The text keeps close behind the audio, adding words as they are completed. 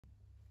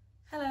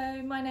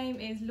Hello, my name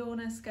is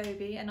Lorna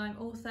Scobie and I'm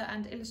author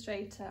and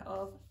illustrator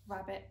of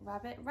Rabbit,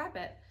 Rabbit,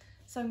 Rabbit.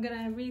 So I'm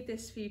going to read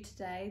this for you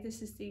today.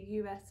 This is the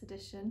US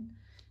edition,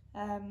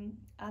 and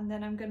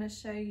then I'm going to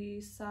show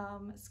you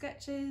some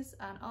sketches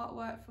and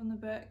artwork from the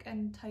book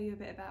and tell you a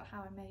bit about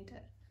how I made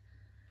it.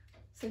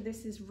 So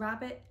this is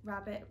Rabbit,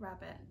 Rabbit,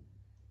 Rabbit.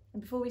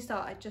 And before we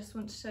start, I just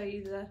want to show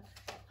you the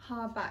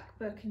hardback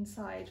book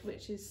inside,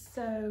 which is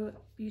so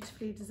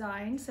beautifully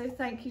designed. So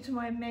thank you to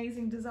my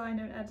amazing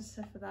designer and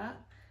editor for that.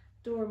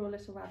 Adorable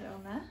little rabbit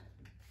on there.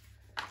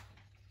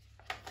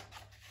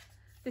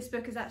 This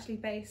book is actually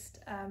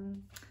based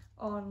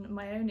on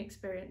my own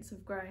experience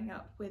of growing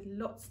up with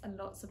lots and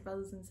lots of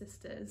brothers and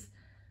sisters.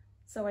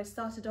 So I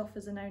started off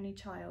as an only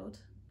child,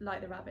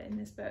 like the rabbit in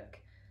this book,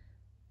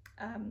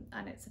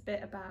 and it's a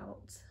bit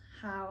about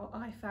how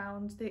I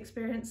found the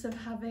experience of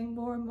having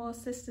more and more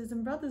sisters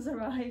and brothers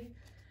arrive.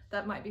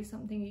 That might be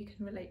something you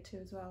can relate to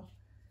as well.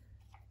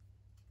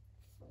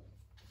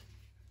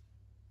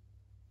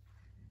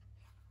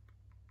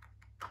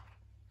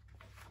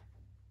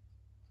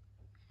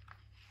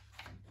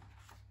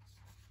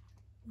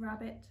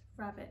 Rabbit,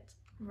 rabbit,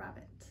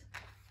 rabbit.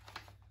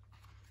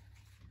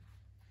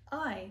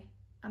 I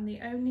am the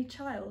only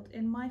child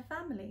in my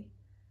family,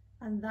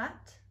 and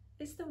that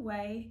is the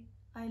way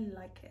I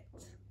like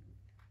it.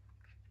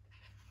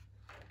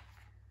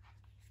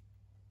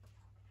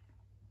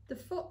 The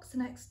fox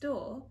next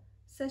door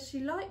says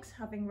she likes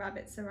having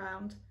rabbits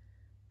around.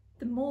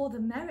 The more the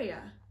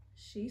merrier,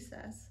 she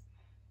says,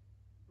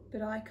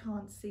 but I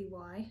can't see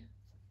why.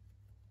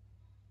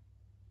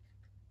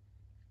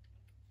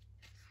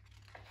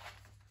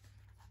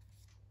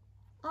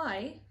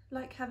 I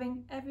like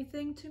having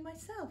everything to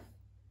myself.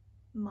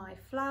 My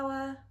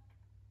flower,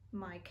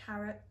 my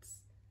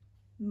carrots,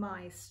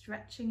 my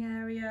stretching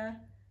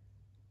area,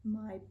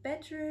 my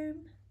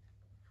bedroom,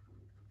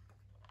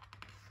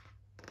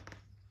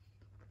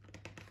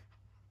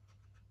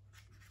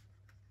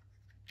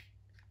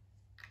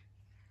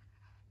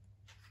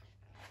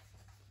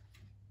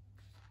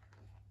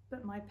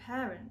 but my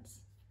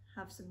parents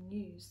have some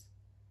news.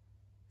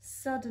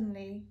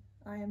 Suddenly,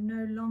 I am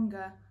no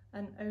longer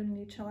an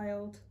only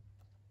child.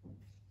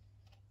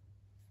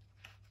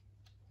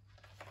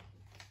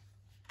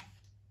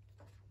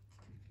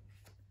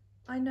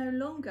 I no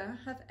longer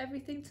have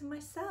everything to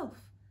myself,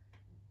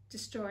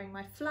 destroying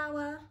my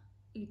flower,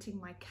 eating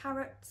my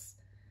carrots,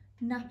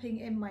 napping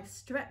in my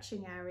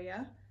stretching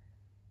area.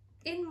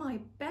 In my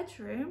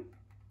bedroom,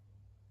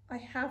 I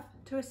have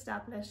to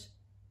establish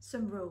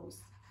some rules.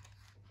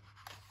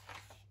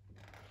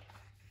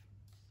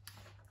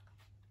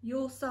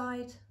 Your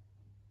side,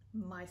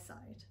 my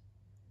side.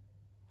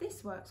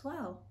 This works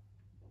well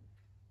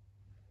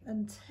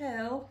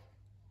until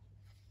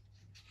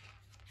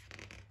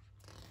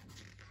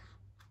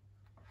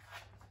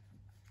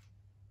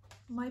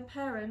my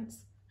parents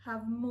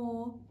have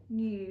more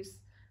news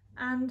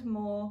and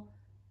more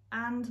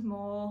and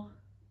more.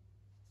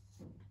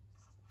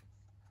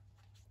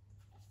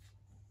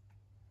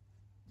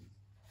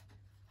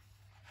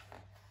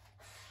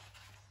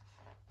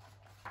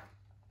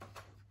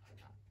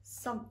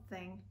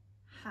 Something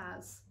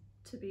has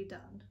to be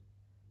done.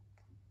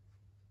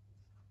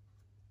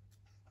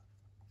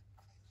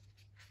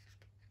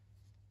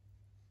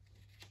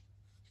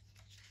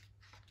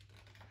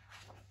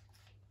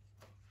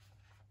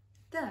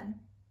 Then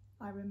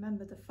I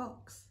remember the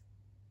fox.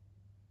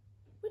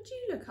 Would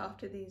you look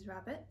after these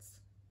rabbits?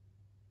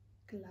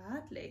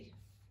 Gladly.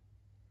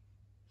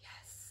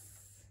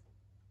 Yes.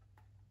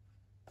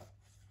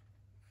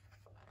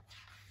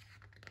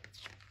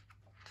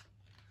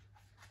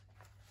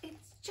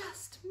 It's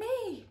just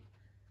me.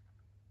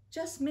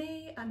 Just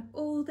me and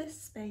all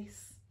this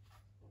space.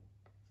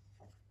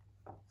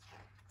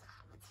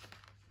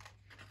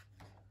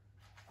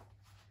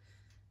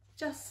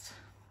 Just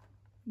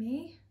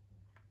me.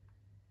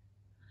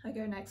 I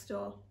go next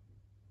door.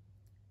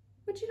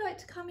 Would you like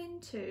to come in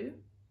too?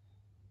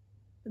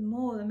 The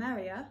more the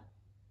merrier.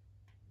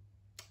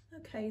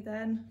 Okay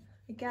then,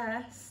 I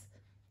guess.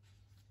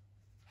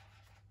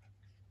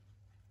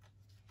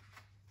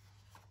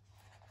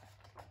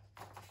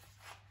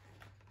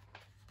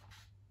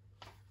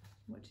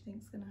 What do you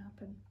think is going to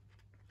happen?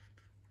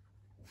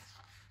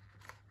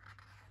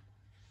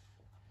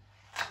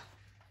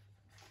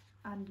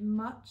 And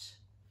much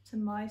to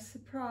my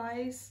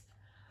surprise,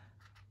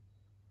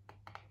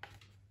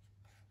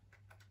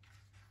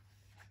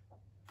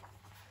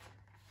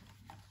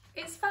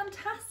 it's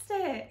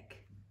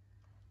fantastic!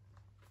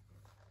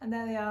 And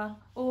there they are,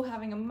 all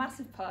having a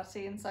massive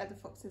party inside the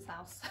fox's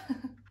house.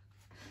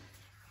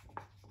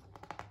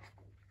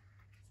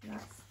 So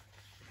that's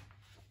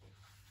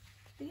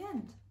the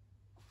end.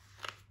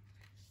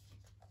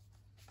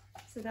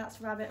 So that's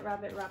Rabbit,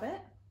 Rabbit,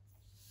 Rabbit.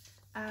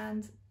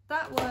 And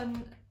that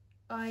one,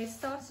 I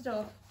started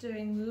off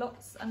doing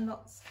lots and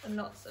lots and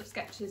lots of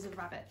sketches of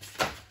rabbits.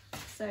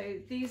 So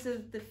these are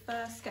the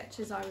first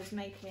sketches I was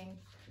making,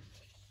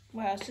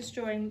 where I was just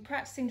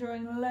practicing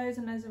drawing loads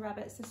and loads of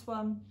rabbits. This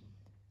one,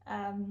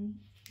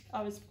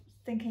 I was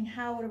thinking,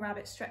 how would a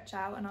rabbit stretch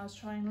out? And I was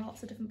trying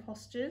lots of different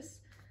postures,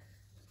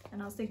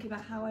 and I was thinking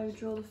about how I would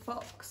draw the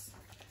fox.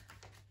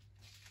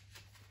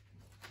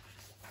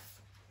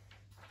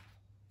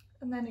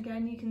 And then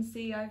again, you can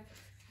see I've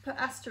put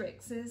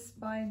asterisks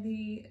by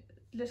the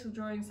little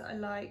drawings that I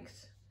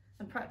liked,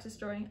 and practice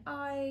drawing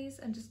eyes,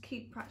 and just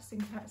keep practicing,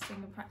 practicing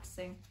and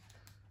practicing.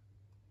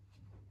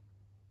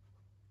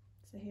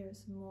 So here are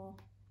some more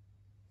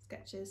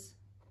sketches.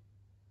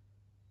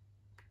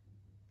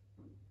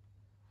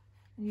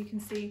 And you can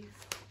see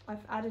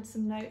I've added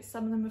some notes.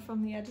 Some of them are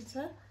from the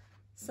editor,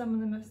 some of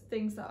them are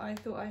things that I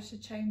thought I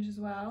should change as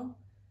well.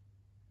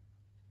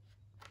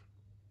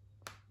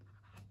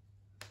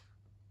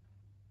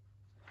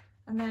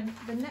 And then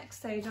the next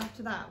stage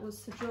after that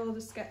was to draw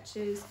the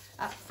sketches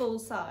at full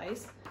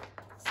size.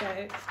 So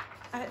I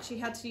actually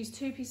had to use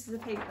 2 pieces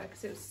of paper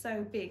because it was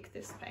so big,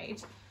 this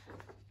page.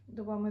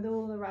 The one with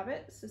all the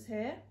rabbits is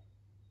here.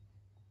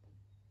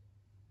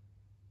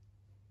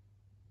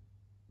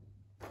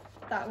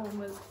 That one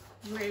was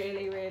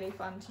really, really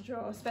fun to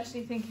draw,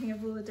 especially thinking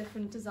of all the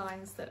different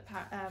designs that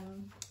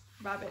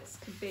rabbits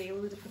could be,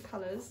 all the different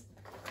colours.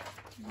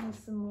 Here's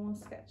some more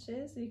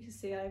sketches. You can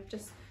see I've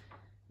just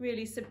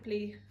really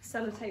simply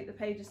sellotape the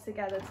pages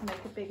together to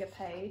make a bigger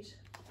page.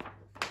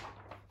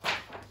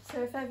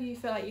 So if ever you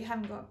feel like you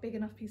haven't got a big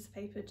enough piece of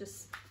paper,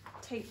 just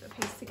tape the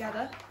piece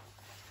together.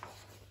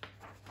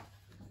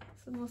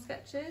 Some more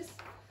sketches.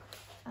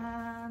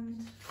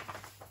 And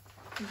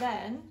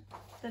then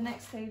the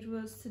next stage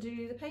was to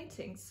do the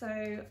painting.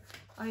 So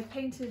I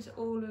painted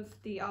all of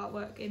the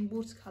artwork in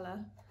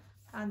watercolour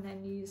and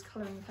then used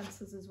colouring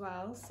pencils as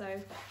well. So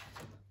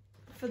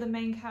for the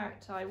main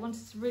character, I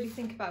wanted to really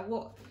think about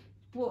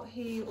what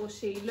he or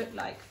she looked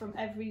like from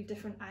every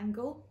different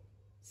angle.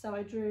 So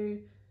I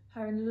drew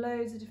her in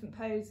loads of different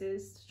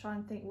poses to try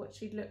and think what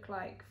she'd look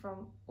like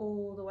from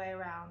all the way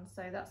around.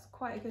 So that's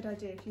quite a good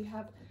idea if you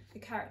have a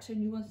character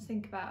and you want to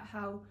think about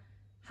how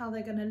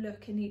they're going to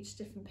look in each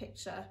different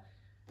picture.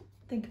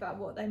 Think about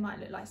what they might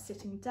look like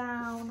sitting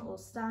down or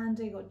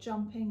standing or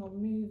jumping or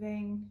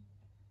moving,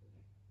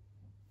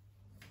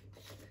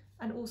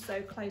 and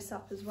also close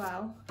up as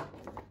well.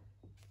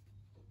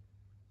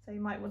 So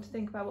you might want to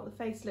think about what the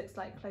face looks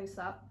like close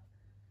up.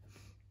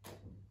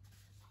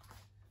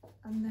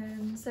 And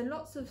then, so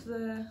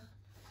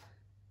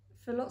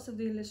for lots of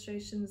the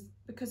illustrations,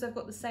 because I've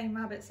got the same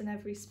rabbits in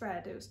every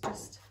spread, it was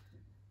just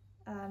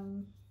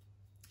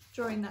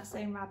drawing that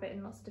same rabbit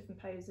in lots of different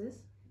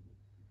poses.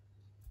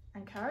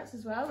 And carrots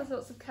as well, there's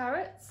lots of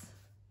carrots.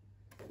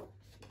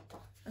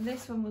 And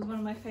this one was one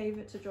of my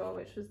favourite to draw,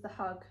 which was the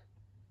hug,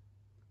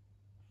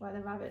 where the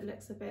rabbit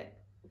looks a bit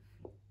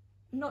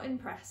not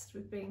impressed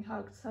with being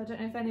hugged. So I don't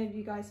know if any of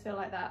you guys feel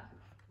like that.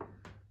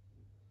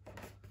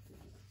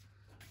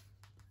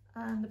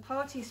 And the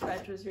party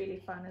spread was really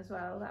fun as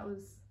well. That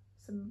was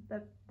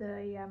the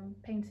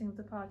painting of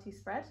the party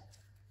spread.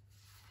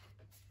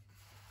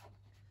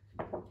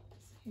 So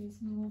here's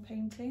some more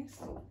paintings.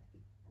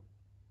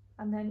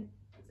 And then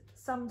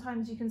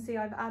sometimes you can see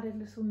I've added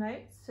little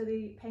notes to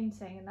the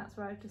painting, and that's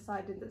where I've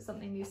decided that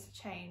something needs to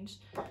change.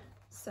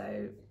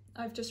 So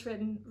I've just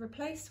written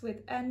replace with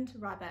end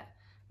rabbit,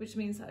 which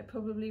means that I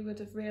probably would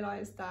have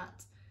realised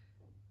that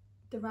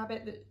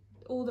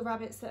all the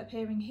rabbits that are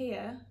appearing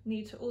here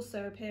need to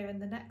also appear in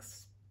the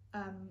next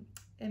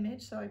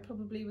image. So I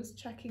probably was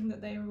checking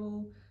that they were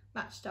all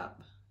matched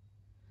up.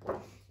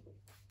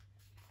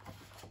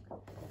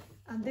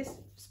 And this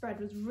spread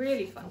was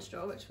really fun to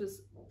draw, which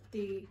was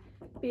the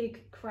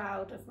big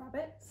crowd of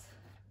rabbits.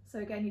 So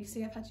again, you can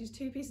see I've had to use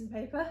 2 pieces of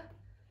paper,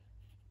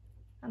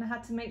 and I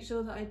had to make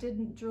sure that I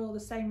didn't draw the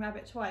same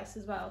rabbit twice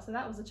as well. So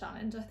that was a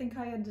challenge. I think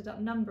I ended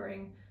up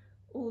numbering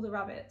all the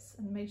rabbits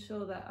and made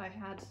sure that I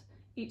had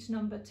each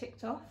number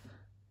ticked off.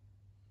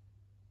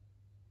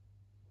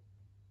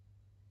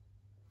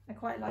 I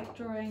quite like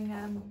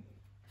drawing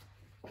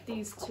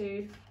these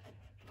 2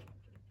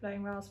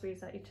 blowing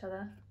raspberries at each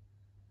other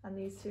and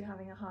these 2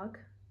 having a hug.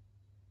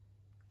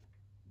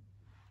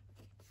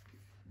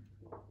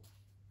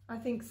 I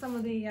think some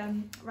of the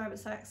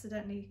rabbits I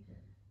accidentally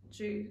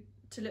drew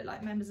to look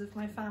like members of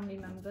my family,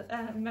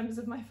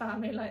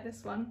 like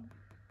this one.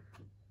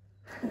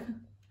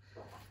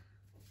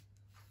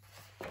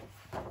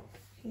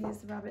 Here's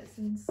the rabbits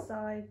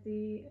inside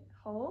the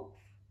hole.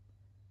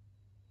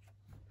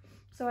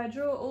 So I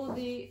draw all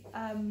the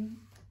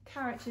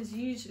characters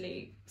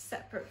usually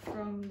separate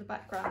from the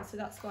background, so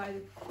that's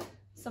why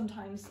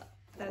sometimes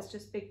there's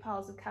just big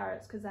piles of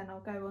carrots, because then I'll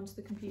go onto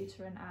the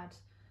computer and add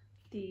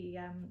the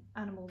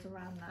animals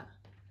around that.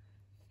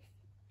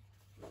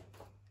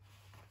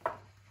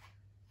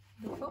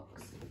 The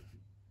fox.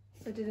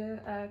 So I did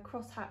a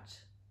crosshatch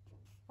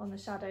on the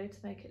shadow to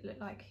make it look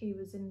like he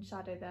was in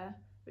shadow there,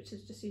 which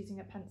is just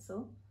using a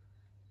pencil.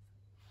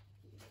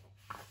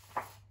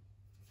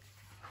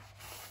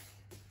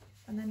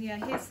 And then yeah,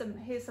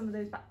 here's some of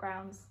those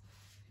backgrounds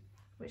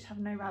which have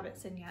no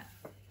rabbits in yet.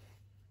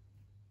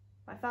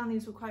 I found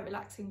these were quite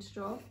relaxing to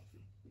draw.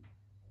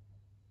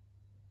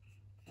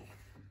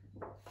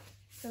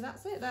 So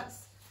that's it,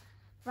 that's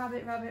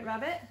rabbit, rabbit,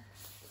 rabbit.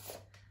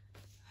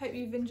 hope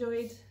you've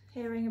enjoyed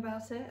hearing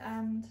about it,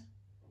 and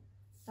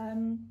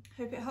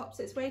hope it hops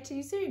its way to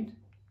you soon.